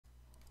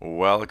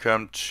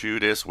Welcome to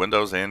this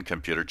Windows and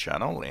Computer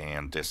channel,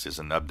 and this is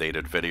an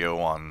updated video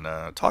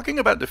on talking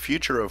about the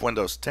future of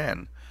Windows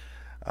 10.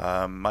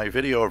 My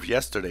video of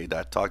yesterday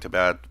that talked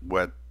about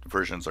what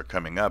versions are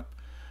coming up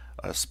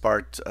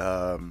sparked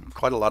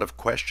quite a lot of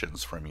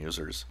questions from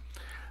users.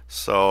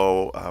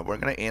 So we're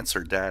going to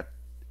answer that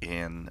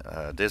in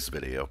this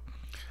video.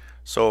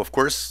 So of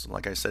course,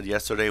 like I said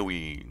yesterday,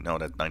 we know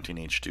that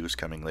 19H2 is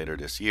coming later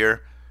this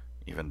year,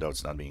 even though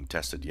it's not being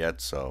tested yet.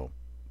 So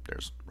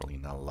there's really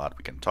not a lot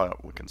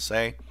we can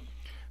say.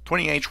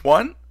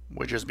 20H1,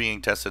 which is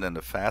being tested in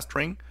the fast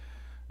ring.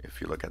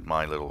 If you look at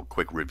my little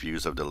quick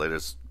reviews of the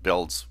latest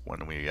builds,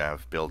 when we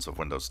have builds of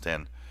Windows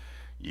 10,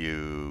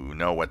 you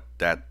know what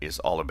that is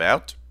all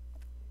about.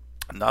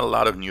 Not a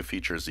lot of new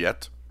features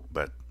yet,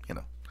 but you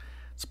know,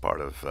 it's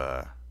part of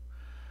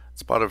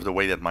the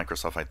way that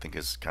Microsoft, I think,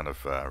 is kind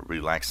of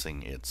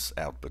relaxing its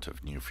output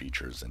of new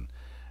features and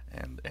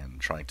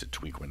trying to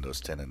tweak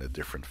Windows 10 in a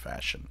different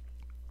fashion.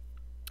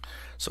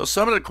 So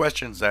some of the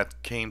questions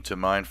that came to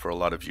mind for a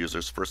lot of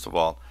users, first of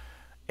all,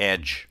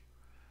 Edge.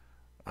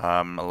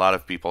 A lot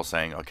of people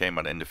saying, okay,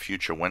 but in the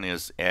future, when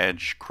is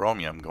Edge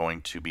Chromium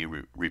going to be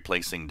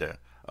replacing the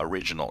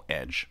original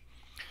Edge?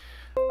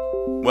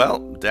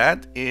 Well,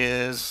 that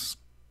is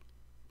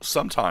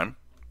sometime.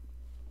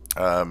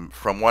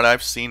 From what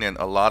I've seen in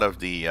a lot of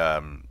the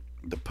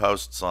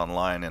posts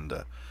online and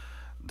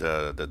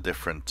the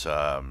different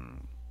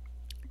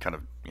kind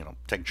of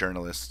tech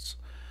journalists,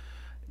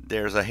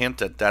 there's a hint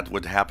that that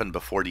would happen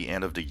before the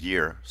end of the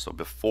year. So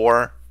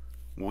before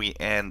we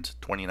end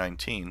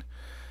 2019,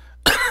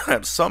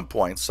 at some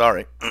point,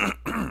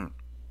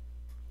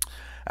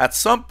 at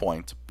some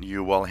point,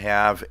 you will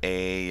have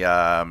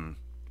a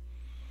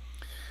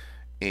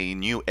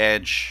new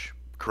Edge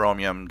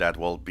Chromium that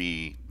will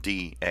be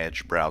the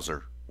Edge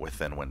browser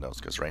within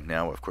Windows. Because right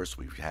now, of course,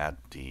 we have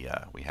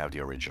the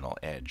original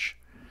Edge.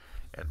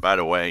 And by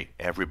the way,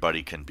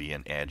 everybody can be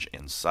an Edge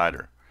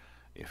insider.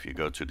 If you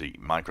go to the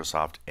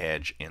Microsoft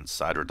Edge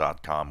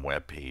Insider.com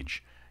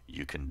webpage,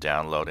 you can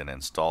download and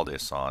install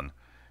this on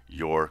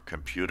your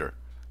computer.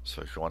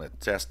 So if you want to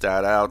test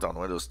that out on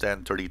Windows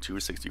 10, 32,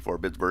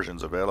 64-bit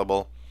versions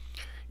available.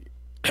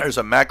 There's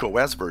a Mac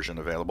OS version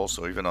available,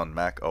 so even on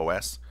Mac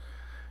OS,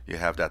 you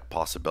have that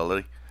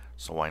possibility.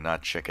 So why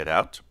not check it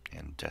out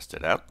and test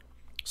it out?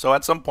 So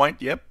at some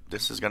point, yep,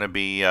 this is going to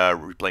be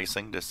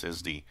replacing. This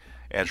is the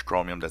Edge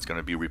Chromium that's going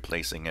to be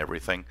replacing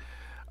everything.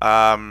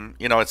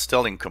 It's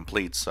still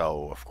incomplete,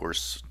 so of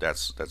course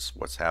that's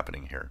what's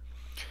happening here.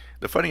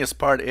 The funniest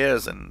part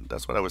is, and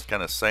that's what I was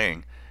kind of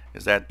saying,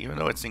 is that even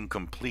though it's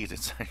incomplete,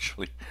 it's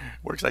actually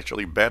works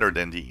better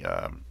than the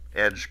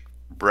Edge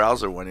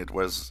browser when it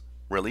was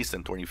released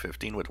in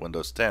 2015 with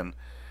Windows 10,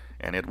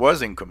 and it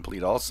was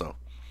incomplete also.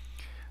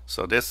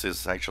 So this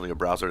is actually a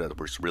browser that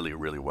works really,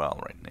 really well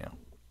right now.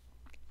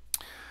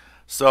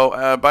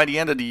 So by the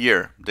end of the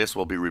year, this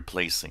will be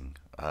replacing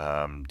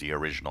the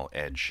original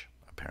Edge,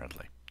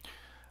 apparently.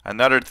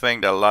 Another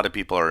thing that a lot of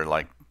people are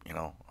like,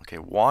 okay,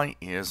 why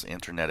is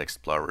Internet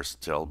Explorer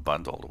still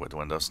bundled with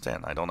Windows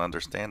 10? I don't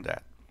understand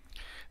that.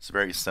 It's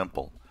very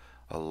simple.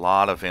 A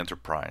lot of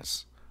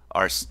enterprise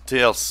are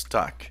still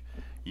stuck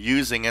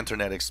using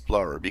Internet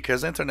Explorer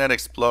because Internet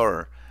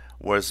Explorer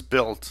was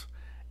built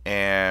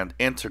and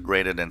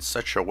integrated in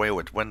such a way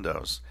with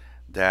Windows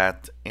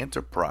that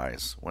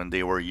enterprise, when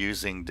they were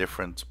using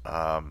different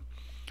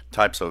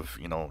types of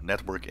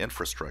network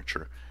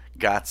infrastructure,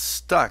 got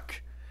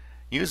stuck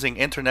using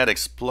Internet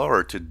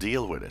Explorer to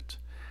deal with it,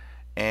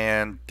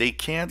 and they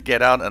can't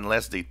get out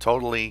unless they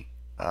totally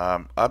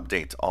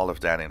update all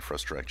of that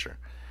infrastructure.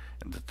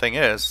 And the thing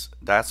is,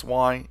 that's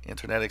why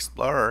Internet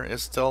Explorer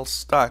is still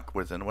stuck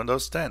within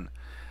Windows 10.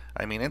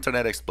 I mean,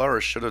 Internet Explorer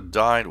should have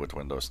died with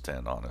Windows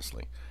 10,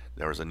 honestly.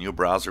 There was a new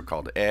browser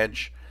called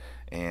Edge,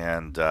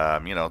 and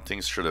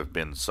things should have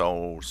been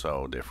so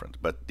different,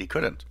 but they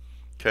couldn't,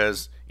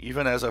 because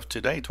even as of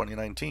today,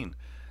 2019,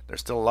 there's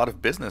still a lot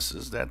of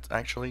businesses that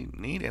actually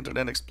need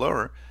Internet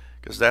Explorer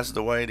because that's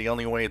the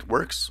only way it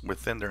works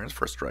within their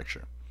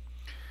infrastructure.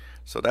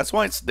 So that's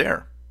why it's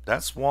there.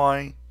 That's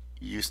why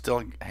you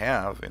still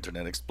have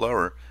Internet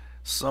Explorer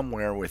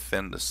somewhere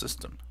within the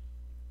system.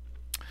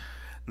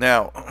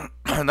 Now,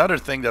 another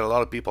thing that a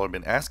lot of people have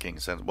been asking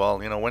said, well,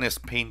 when is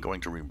Paint going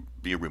to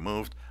be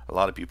removed? A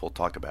lot of people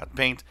talk about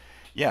Paint.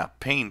 Yeah,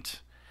 Paint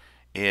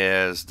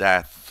is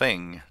that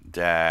thing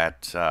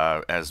that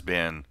has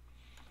been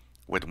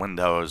with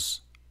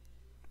Windows,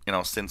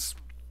 since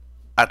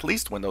at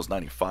least Windows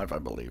 95, I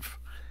believe,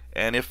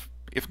 and if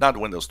not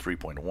Windows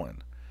 3.1.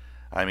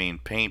 I mean,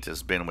 Paint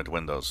has been with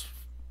Windows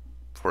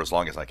for as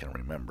long as I can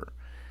remember,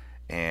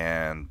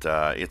 and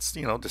it's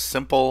the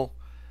simple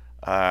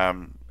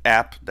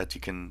app that you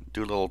can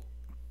do little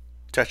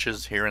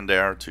touches here and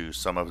there to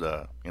some of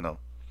the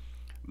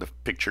the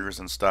pictures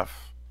and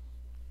stuff.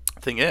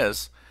 Thing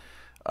is,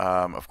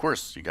 of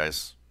course, you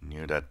guys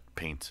knew that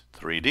Paint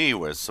 3D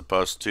was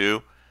supposed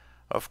to,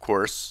 of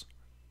course,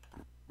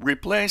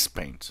 replace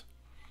Paint.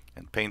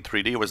 And Paint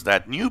 3D was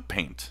that new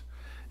Paint.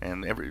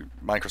 And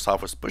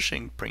Microsoft was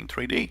pushing Paint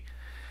 3D.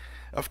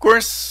 Of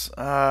course,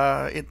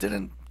 it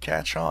didn't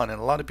catch on, and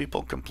a lot of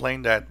people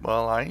complained that,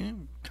 well, I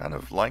kind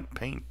of like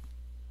Paint.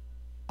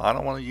 I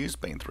don't want to use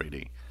Paint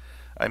 3D.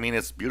 I mean,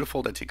 it's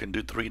beautiful that you can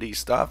do 3D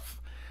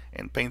stuff,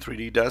 and Paint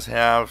 3D does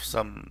have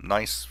some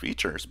nice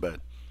features, but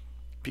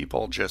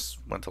people just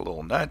went a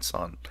little nuts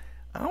on,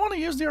 I want to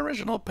use the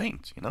original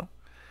Paint, you know?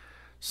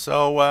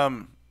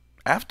 So,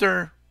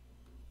 after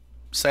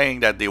saying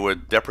that they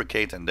would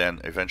deprecate and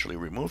then eventually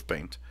remove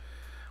Paint,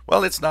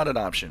 well, it's not an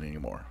option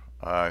anymore.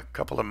 A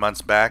couple of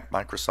months back,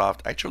 Microsoft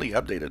actually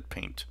updated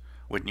Paint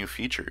with new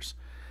features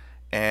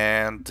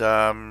and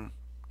kind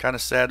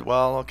of said,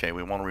 well, okay,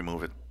 we won't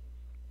remove it.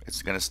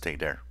 It's going to stay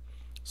there.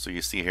 So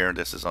you see here,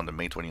 this is on the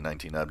May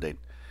 2019 update.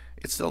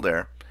 It's still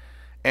there.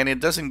 And it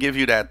doesn't give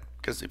you that,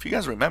 because if you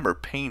guys remember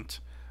Paint,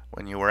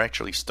 when you were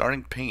actually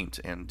starting Paint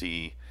in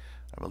the,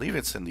 I believe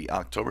it's in the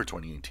October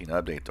 2018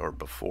 update or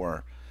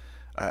before,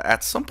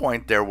 at some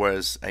point there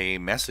was a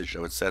message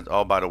that said,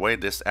 oh, by the way,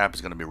 this app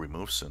is going to be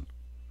removed soon.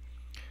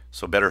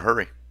 So better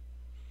hurry.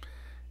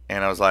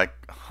 And I was like,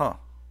 huh,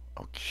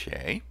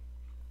 okay.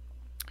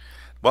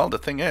 Well, the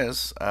thing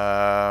is,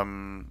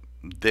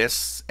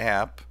 this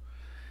app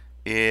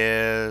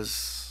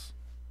is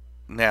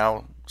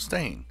now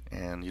staying,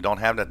 and you don't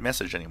have that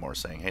message anymore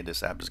saying, hey,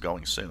 this app is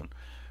going soon.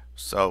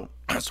 So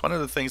it's one of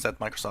the things that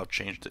Microsoft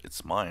changed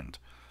its mind.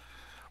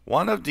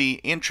 One of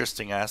the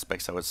interesting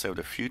aspects, I would say, of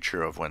the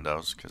future of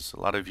Windows, because a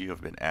lot of you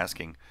have been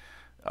asking,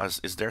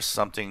 is there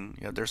something,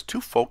 there's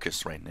two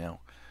focus right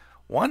now.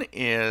 One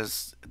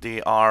is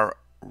they are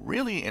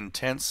really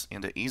intense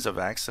in the ease of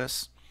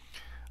access,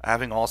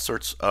 having all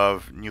sorts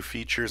of new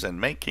features and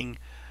making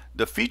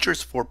the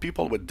features for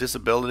people with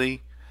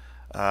disability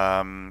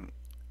kind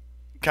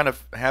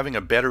of having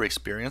a better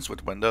experience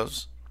with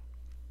Windows.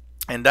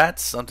 And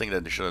that's something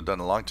that they should have done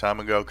a long time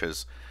ago,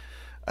 because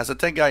as a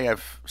tech guy,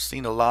 I've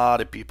seen a lot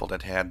of people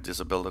that had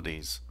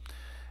disabilities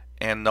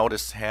and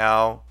noticed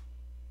how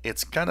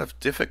it's kind of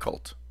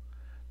difficult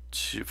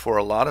for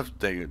a lot of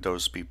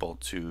those people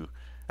to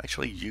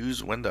actually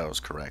use Windows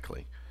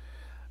correctly.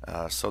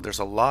 So there's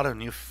a lot of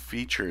new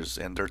features,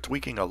 and they're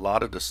tweaking a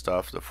lot of the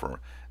stuff for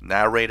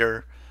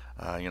narrator,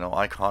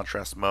 eye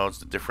contrast modes,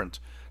 the different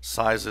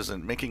sizes,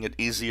 and making it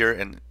easier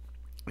and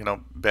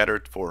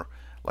better for,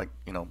 like,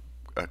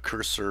 a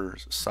cursor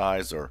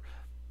size or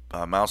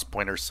mouse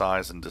pointer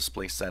size and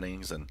display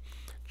settings, and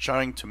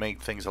trying to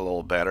make things a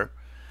little better.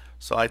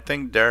 So I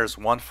think there's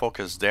one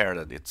focus there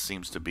that it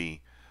seems to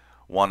be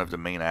one of the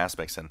main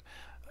aspects. And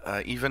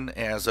even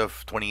as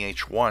of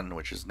 20H1,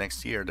 which is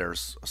next year,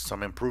 there's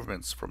some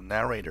improvements from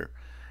narrator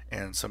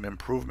and some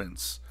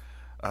improvements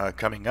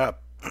coming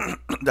up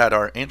that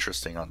are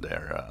interesting on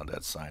there on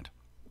that side.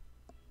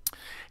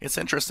 It's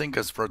interesting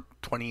because for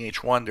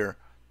 20H1 they're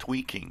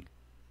tweaking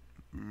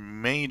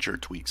major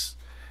tweaks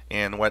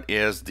in what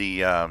is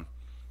the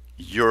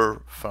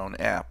Your Phone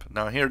app.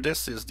 Now here,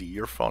 this is the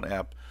Your Phone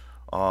app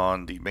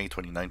on the May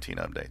 2019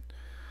 update.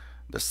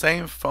 The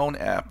same phone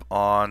app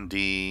on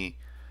the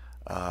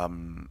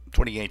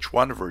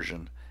 20H1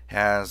 version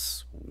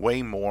has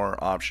way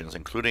more options,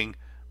 including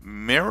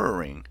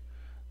mirroring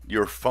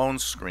your phone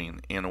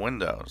screen in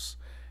Windows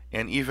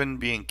and even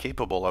being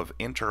capable of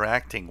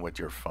interacting with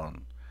your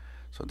phone.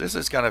 So this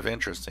is kind of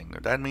interesting.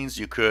 That means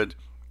you could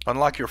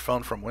unlock your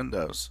phone from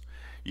Windows.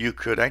 You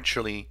could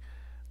actually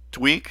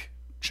tweak,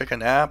 check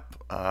an app,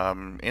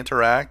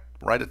 interact,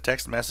 write a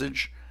text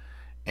message,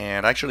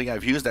 and actually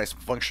I've used that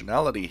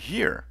functionality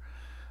here.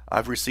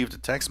 I've received a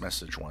text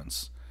message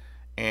once,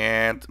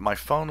 and my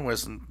phone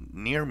wasn't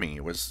near me,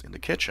 it was in the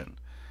kitchen,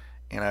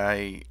 and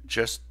I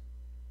just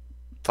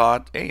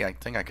thought, hey, I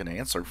think I can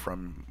answer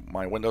from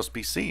my Windows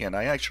PC, and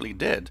I actually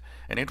did,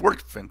 and it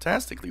worked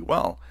fantastically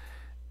well.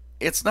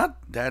 It's not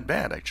that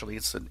bad, actually.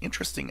 It's an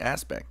interesting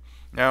aspect.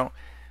 Now,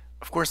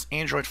 of course,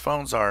 Android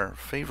phones are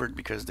favored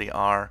because they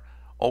are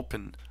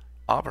open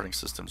operating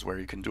systems where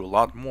you can do a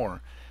lot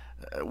more.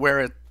 Where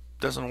it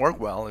doesn't work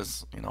well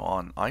is,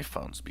 on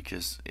iPhones,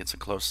 because it's a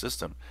closed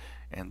system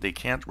and they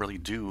can't really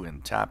do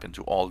and tap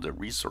into all the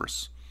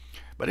resource.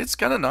 But it's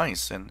kind of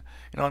nice, and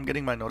I'm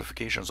getting my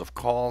notifications of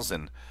calls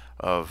and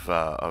of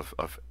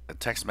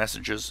text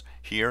messages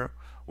here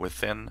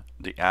within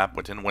the app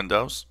within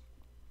Windows.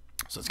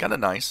 So it's kind of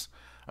nice.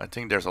 I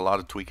think there's a lot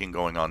of tweaking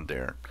going on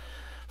there.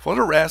 For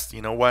the rest,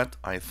 you know what?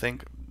 I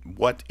think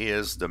what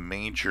is the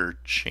major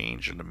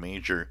change and the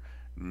major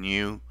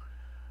new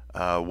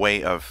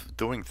way of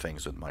doing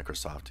things with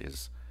Microsoft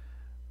is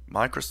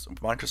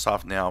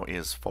Microsoft now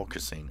is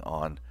focusing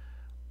on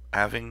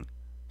having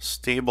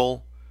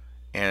stable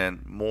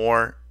and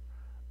more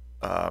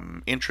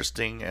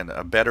interesting and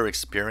a better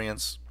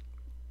experience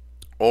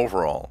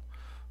overall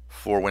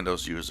for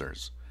Windows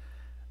users.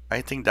 I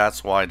think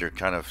that's why they're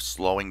kind of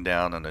slowing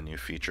down on the new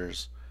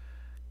features,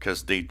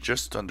 because they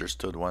just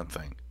understood one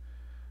thing.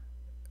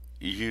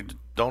 Users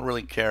don't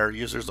really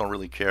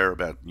care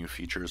about new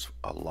features.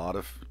 A lot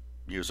of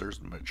users,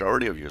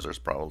 majority of users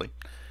probably.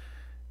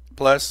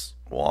 Plus,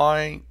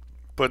 why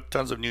put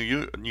tons of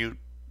new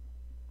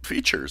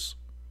features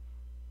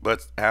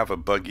but have a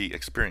buggy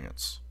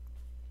experience?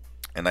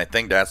 And I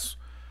think that's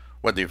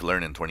what they've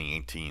learned in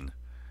 2018,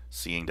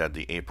 seeing that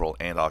the April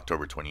and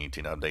October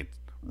 2018 update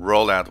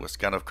rollout was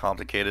kind of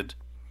complicated.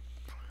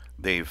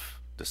 They've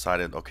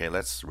decided, okay,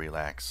 let's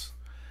relax.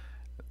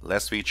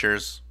 Less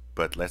features,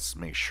 but let's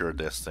make sure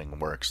this thing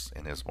works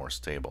and is more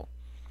stable.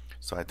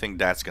 So I think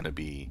that's going to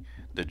be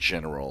the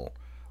general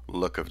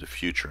look of the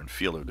future and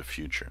feel of the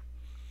future.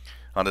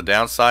 On the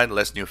downside,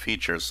 less new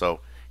features.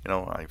 So,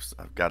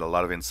 I've got a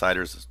lot of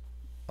insiders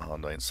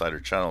on the insider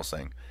channel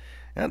saying,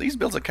 yeah, these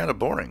builds are kind of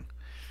boring.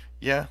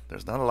 Yeah,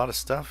 there's not a lot of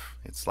stuff.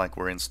 It's like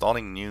we're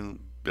installing new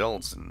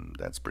builds and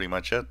that's pretty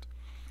much it.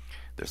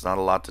 There's not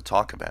a lot to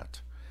talk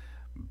about.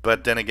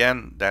 But then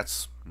again,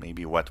 that's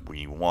maybe what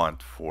we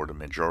want for the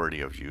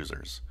majority of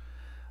users.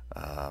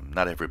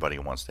 Not everybody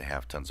wants to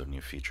have tons of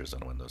new features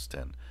on Windows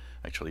 10.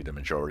 Actually, the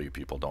majority of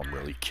people don't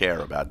really care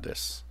about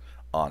this,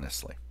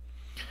 honestly.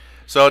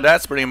 So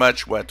that's pretty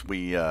much what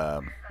we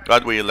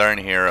learn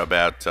here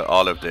about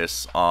all of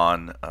this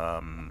on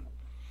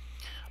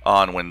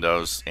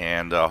Windows,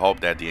 and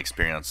hope that the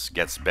experience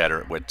gets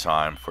better with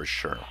time for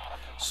sure.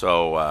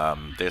 So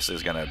this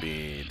is going to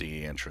be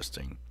the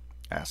interesting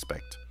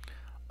aspect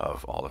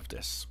of all of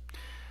this.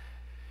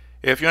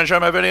 If you enjoy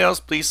my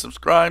videos, please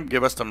subscribe,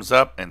 give us thumbs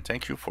up, and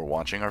thank you for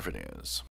watching our videos.